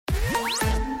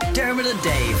Dermot and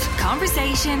Dave.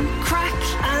 Conversation, crack,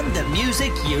 And the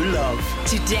music you love.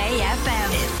 Today FM.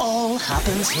 It all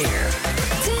happens here.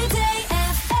 Today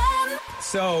FM.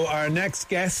 So, our next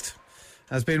guest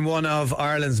has been one of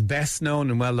Ireland's best known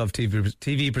and well-loved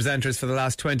TV presenters for the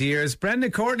last 20 years.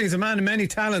 Brendan Courtney is a man of many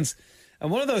talents, and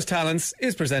one of those talents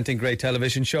is presenting great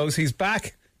television shows. He's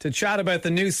back to chat about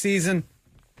the new season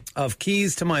of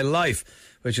Keys to My Life,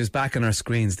 which is back on our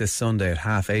screens this Sunday at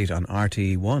 8:30 on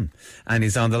RTE1. And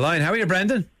he's on the line. How are you,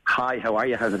 Brendan? Hi, how are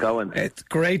you? How's it going? It's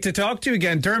great to talk to you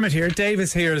again. Dermot here. Dave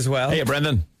is here as well. Hey,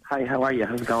 Brendan. Hi, how are you?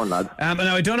 How's it going, lads?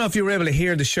 Now, I don't know if you were able to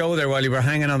hear the show there while you were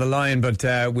hanging on the line, but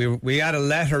we had a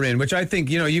letter in, which I think,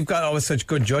 you know, you've got always such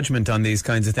good judgment on these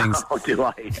kinds of things. Oh, do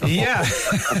I? Yeah.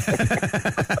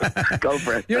 Go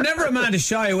for it. You're never a man to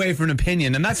shy away from an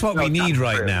opinion, and that's what we need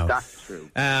right true. now. That's true.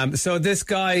 So this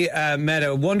guy met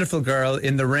a wonderful girl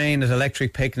in the rain at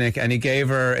Electric Picnic, and he gave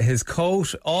her his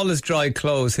coat, all his dry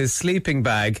clothes, his sleeping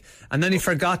bag, and then he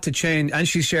forgot to change, and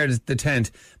she shared the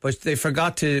tent, but they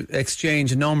forgot to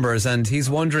exchange numbers, and he's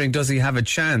wondering, does he have a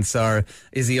chance, or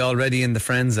is he already in the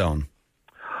friend zone?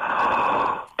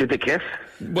 Did they kiss?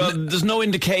 Well, there's no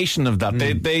indication of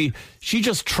that. She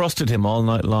just trusted him all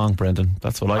night long, Brendan.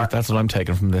 That's what I'm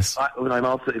taking from this. I'm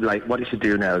also like, what he should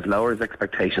do now is lower his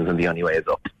expectations, and the only way is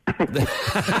up.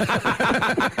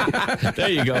 There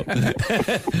you go.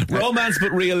 Romance,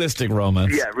 but realistic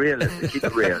romance. Yeah, realistic. Keep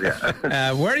it real.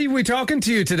 Yeah. Where are we talking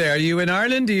to you today? Are you in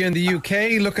Ireland? Are you in the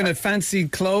UK looking at fancy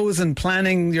clothes and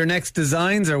planning your next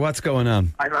designs, or what's going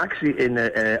on? I'm actually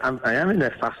I am in a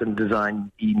fashion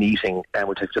design meeting,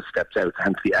 which I've just stepped out,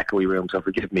 hence the echoey room. So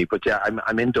forgive me. But yeah,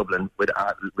 I'm in Dublin with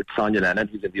Sonia Lennon,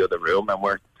 who's in the other room, and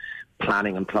we're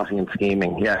planning and plotting and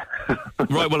scheming. Yeah.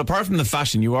 Right. Well, apart from the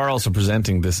fashion, you are also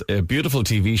presenting this beautiful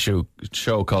TV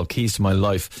show called Keys to My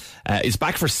Life. It's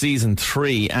back for season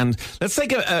 3, and let's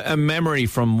take a memory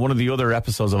from one of the other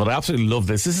episodes of it. I absolutely love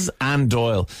this. This is Anne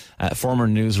Doyle, former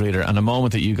newsreader, and a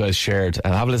moment that you guys shared.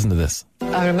 Have a listen to this.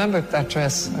 I remember that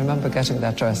dress. I remember getting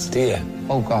that dress. Do you?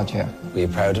 Oh, God, yeah. Were you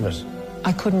proud of it?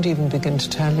 I couldn't even begin to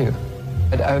tell you.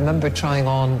 But I remember trying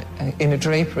on in a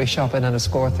drapery shop in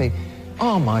Enniscorthy.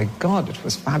 Oh, my God, it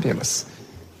was fabulous.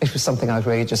 It was something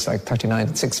outrageous, like 39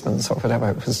 and sixpence or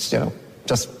whatever. It was,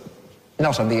 just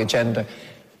not on the agenda.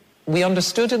 We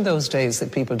understood in those days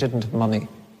that people didn't have money.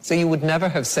 So you would never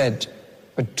have said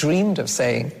or dreamed of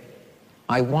saying,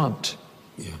 I want.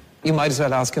 Yeah. You might as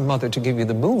well ask your mother to give you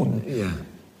the moon. Yeah.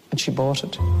 And she bought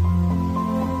it.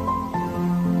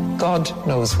 God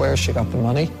knows where she got the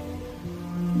money,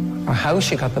 or how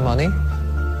she got the money,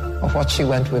 or what she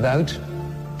went without,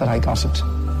 but I got it.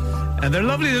 And they're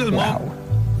lovely little Wow.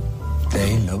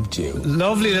 They loved you.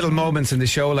 Lovely little moments in the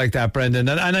show like that, Brendan.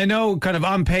 And I know kind of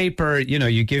on paper,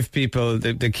 you give people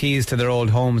the keys to their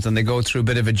old homes and they go through a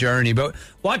bit of a journey. But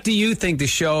what do you think the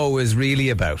show is really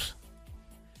about?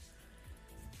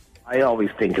 I always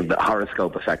think of the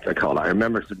horoscope effect, I call it. I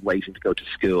remember waiting to go to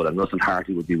school, and Russell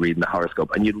Harty would be reading the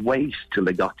horoscope, and you'd wait till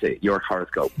they got to your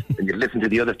horoscope, and you'd listen to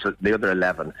the other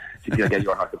 11 to get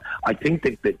your horoscope. I think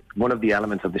that one of the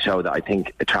elements of the show that I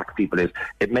think attracts people is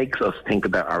it makes us think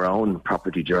about our own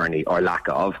property journey, or lack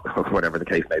of, or whatever the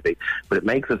case may be. But it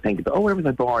makes us think about, where was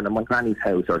I born? In my granny's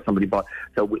house, or somebody bought.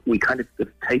 So we kind of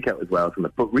take out as well from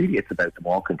it. But really, it's about them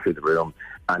walking through the room,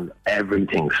 and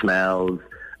everything smells.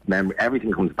 Memory,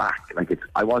 everything comes back.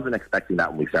 I wasn't expecting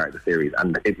that when we started the series,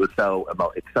 and it was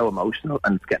it's so emotional,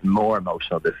 and it's getting more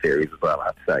emotional this series as well, I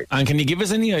have to say. And can you give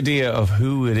us any idea of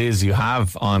who it is you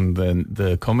have on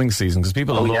the coming season? Because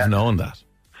people love knowing that.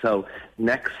 So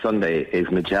next Sunday is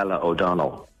Magella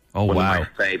O'Donnell. Oh, one wow. of my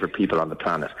favourite people on the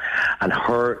planet, and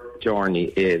her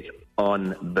journey is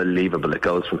unbelievable. It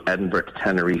goes from Edinburgh to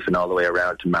Tenerife and all the way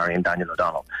around to marrying Daniel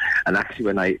O'Donnell. And actually,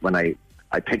 when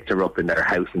I picked her up in their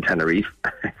house in Tenerife,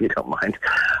 if you don't mind.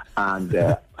 And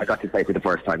I got to say for the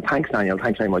first time, thanks, Daniel,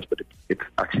 thanks very much, but it's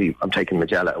actually, I'm taking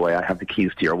Magella away. I have the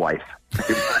keys to your wife.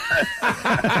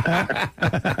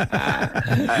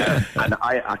 And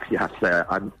I actually have to say,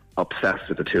 I'm obsessed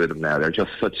with the two of them now. They're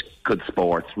just such good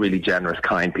sports, really generous,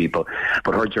 kind people.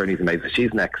 But her journey is amazing.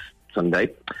 She's next Sunday.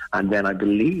 And then I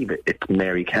believe it's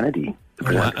Mary Kennedy.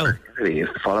 Wow. Is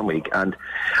the following week, and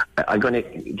I'm going to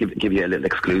give you a little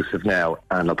exclusive now,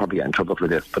 and I'll probably get in trouble for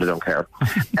this, but I don't care.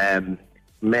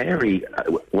 Mary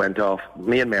went off.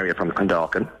 Me and Mary are from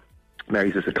Clondalkin.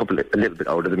 Mary's just a little bit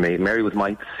older than me. Mary was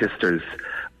my sister's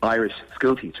Irish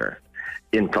school teacher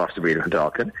in Closterbeard and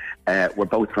Clondalkin. We're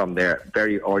both from there.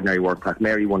 Very ordinary work class.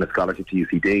 Mary won a scholarship to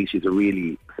UCD. She's a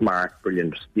really smart,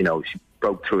 brilliant.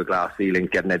 broke through a glass ceiling,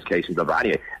 get an education, blah, blah.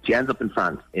 Anyway, she ends up in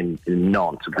France, in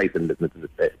Nantes, a place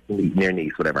near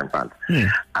Nice, whatever, in France.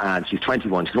 And she's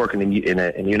 21. She's working in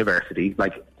a university.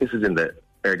 Like, this is in the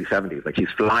early 70s. Like, she's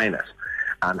flying it.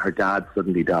 And her dad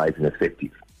suddenly dies in his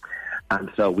 50s. And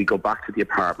so we go back to the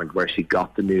apartment where she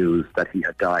got the news that he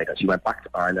had died. And she went back to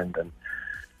Ireland, and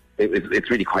it's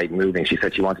really quite moving. She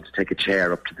said she wanted to take a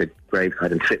chair up to the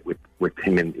graveside and sit with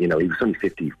him. And, he was only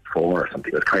 54 or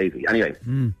something. It was crazy. Anyway,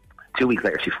 2 weeks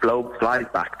later, she flies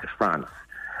back to France.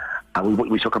 And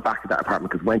we took her back to that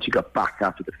apartment because when she got back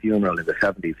after the funeral in the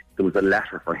 70s, there was a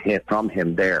letter from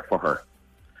him there for her.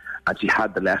 And she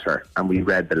had the letter, and we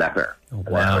read the letter. Oh,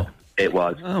 wow. It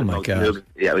was. Oh, my God. Moving.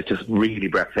 Yeah, it was just really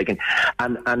breathtaking.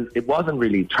 And it wasn't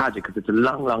really tragic because it's a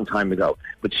long, long time ago.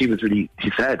 But she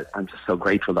said, I'm just so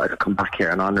grateful that I could come back here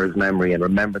and honour his memory and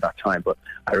remember that time. But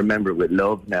I remember it with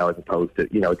love now as opposed to,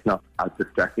 it's not as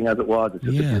distressing as it was. It's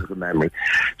just a beautiful memory.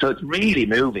 So it's really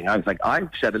moving. I was like, I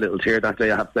shed a little tear that day,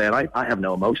 I have to say, and I have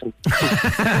no emotions.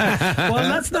 Well,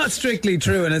 that's not strictly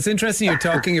true. And it's interesting you're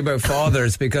talking about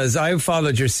fathers because I've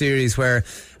followed your series where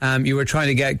you were trying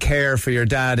to get care for your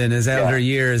dad in his elder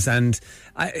years, and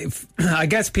I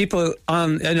guess people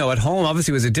at home,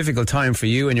 obviously it was a difficult time for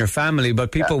you and your family,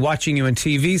 but people watching you on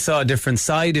TV saw a different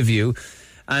side of you.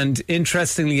 And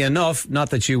interestingly enough,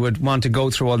 not that you would want to go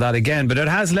through all that again, but it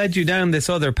has led you down this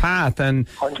other path. And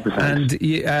 100%.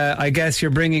 And I guess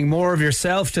you're bringing more of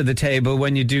yourself to the table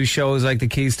when you do shows like The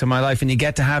Keys to My Life, and you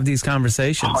get to have these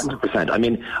conversations. 100%. I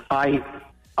mean, I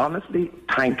honestly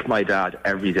thank my dad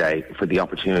every day for the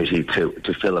opportunity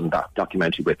to film that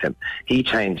documentary with him. He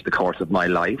changed the course of my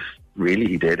life. Really,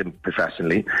 he did, and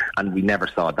professionally, and we never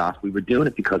saw that. We were doing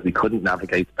it because we couldn't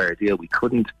navigate the Fair Deal. We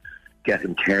couldn't get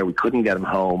him care. We couldn't get him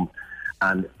home.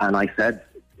 And I said,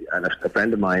 and a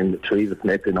friend of mine, Teresa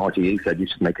Smith in RTE, said, you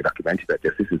should make a documentary about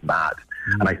this. This is mad.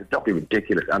 And I said, don't be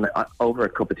ridiculous. And over a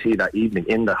cup of tea that evening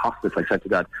in the hospice, I said to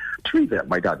Dad, Teresa,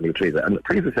 my dad knew Teresa, and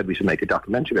Teresa said we should make a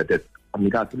documentary about this. And my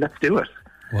dad said, let's do it.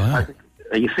 Wow. I said,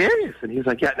 are you serious? And he was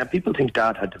like, yeah. Now, people think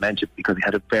Dad had dementia because he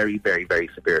had a very, very, very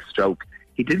severe stroke.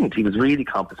 He didn't. He was really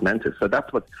compos mentis. So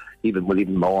that's what was even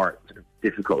more sort of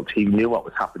difficult. He knew what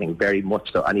was happening very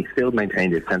much so, and he still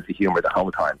maintained his sense of humour the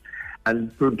whole time.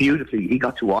 And beautifully, he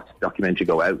got to watch the documentary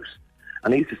go out.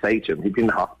 And I used to say to him, he'd be in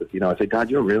the hospice, I say, Dad,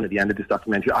 you're ruined at the end of this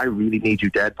documentary. I really need you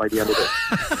dead by the end of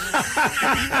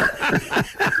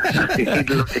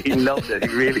this. He loved it.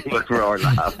 He really was raw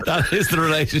laughing. That is the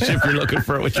relationship you're looking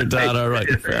for with your dad, all right,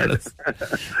 in fairness.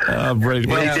 Brilliant.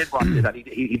 Well, he did watch it, and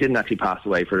he didn't actually pass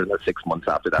away for another 6 months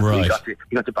after that. Right. So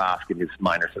he got to bask in his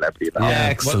minor celebrity.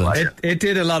 Excellent. Well, it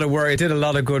did a lot of work. It did a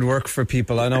lot of good work for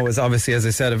people. I know it was obviously, as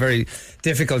I said, a very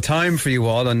difficult time for you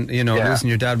all, and losing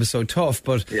your dad was so tough.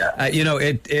 But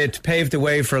it paved the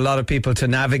way for a lot of people to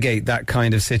navigate that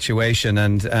kind of situation,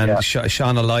 and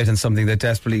shone a light on something that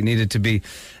desperately needed to be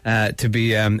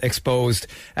exposed.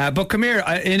 But come here,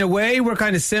 in a way, we're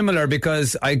kind of similar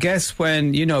because I guess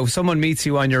when someone meets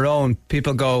you on your own,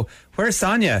 people go, "Where's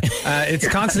Sonia?" It's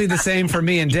constantly the same for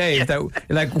me and Dave. That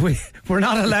we're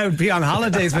not allowed to be on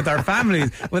holidays with our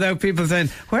families without people saying,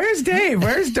 "Where's Dave?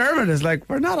 Where's Dermot?" It's like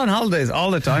we're not on holidays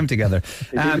all the time together.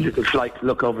 It's like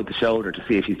look over the shoulder to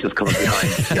see if he's just coming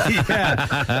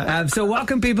behind. So what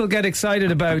can people get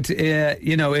excited about?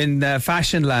 In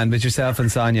fashion land with yourself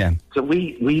and Sonia. So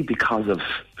we because of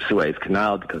Suez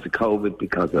Canal, because of COVID,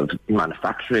 because of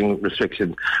manufacturing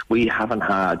restrictions, we haven't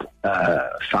had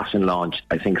a fashion launch,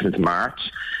 I think, since March.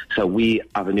 So we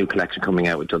have a new collection coming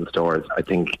out with Dunnes Stores, I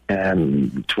think,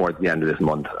 towards the end of this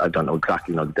month. I don't know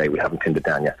exactly the day. We haven't pinned it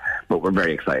down yet, but we're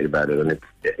very excited about it. And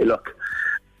look,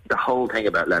 the whole thing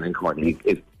about Lennon Courtney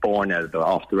is born out of the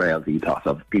off-the-rails ethos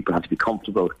of people have to be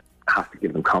comfortable, have to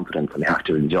give them confidence, and they have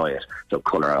to enjoy it. So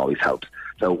colour always helps.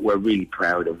 So we're really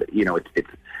proud of it. It's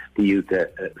the youth.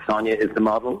 Sonia is the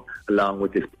model, along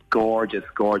with this gorgeous,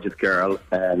 gorgeous girl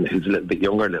who's a little bit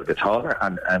younger, a little bit taller,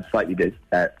 and slightly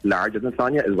larger than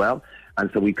Sonia as well.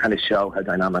 And so we kind of show how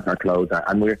dynamic our clothes are.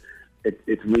 And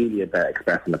it's really about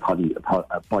expressing a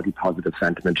body positive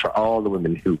sentiment for all the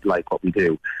women who like what we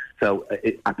do. So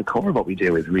at the core of what we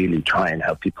do is really try and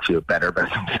help people feel better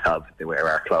about themselves if they wear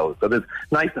our clothes. So it's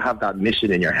nice to have that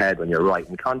mission in your head when you're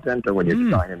writing content or when you're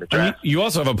designing the dress. You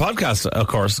also have a podcast, of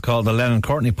course, called the Lennon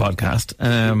Courtney Podcast.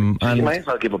 And you might as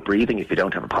well give up breathing if you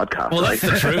don't have a podcast. Well, that's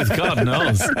the truth. God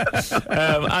knows.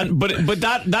 But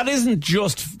that isn't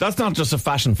just. That's not just a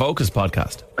fashion-focused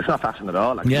podcast. It's not fashion at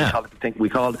all. We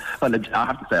called. Well, I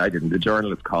have to say, I didn't. The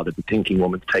journalist called it "The Thinking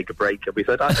Woman's Take a Break," and we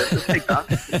said, "Let's take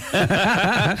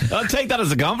that." I'll take that as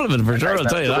a compliment for sure. I'll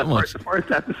tell you that much. The first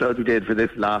episode we did for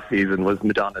this last season was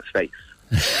Madonna's face.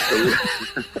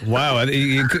 Wow, I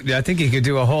think you could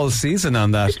do a whole season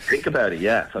on that. Think about it,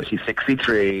 yeah. So she's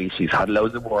 63, she's had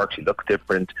loads of work, she looks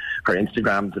different, her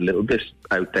Instagram's a little bit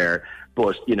out there,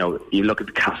 but, you know, you look at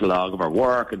the catalogue of her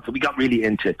work, and so we got really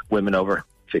into women over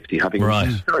 50 having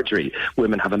surgery,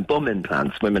 women having bum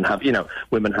implants, women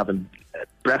having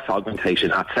breast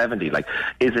augmentation at 70. Like,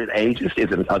 is it ageist?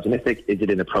 Is it misogynistic? Is it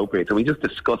inappropriate? So we just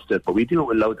discussed it, but we do it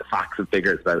with loads of facts and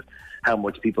figures about how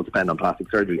much people spend on plastic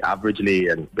surgery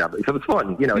averagely, and so it's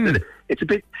fun. You know, it's a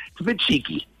bit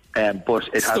cheeky. But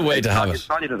it's the way to have it.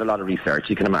 Sonia does a lot of research,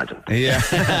 you can imagine. Yeah,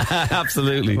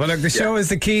 absolutely. Well, look, the show is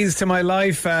The Keys to My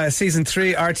Life, season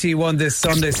 3, RT1 this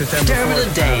Sunday, September 4th. Dermot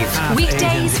and Dave.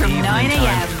 Weekdays from 9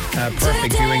 a.m.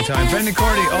 Perfect viewing time. Brendan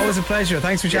Cordy, always a pleasure.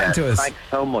 Thanks for chatting to us. Thanks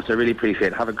so much. I really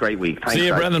appreciate it. Have a great week. Thanks, See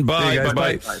you, guys. Brendan. Bye. See you guys.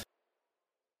 Bye. Bye.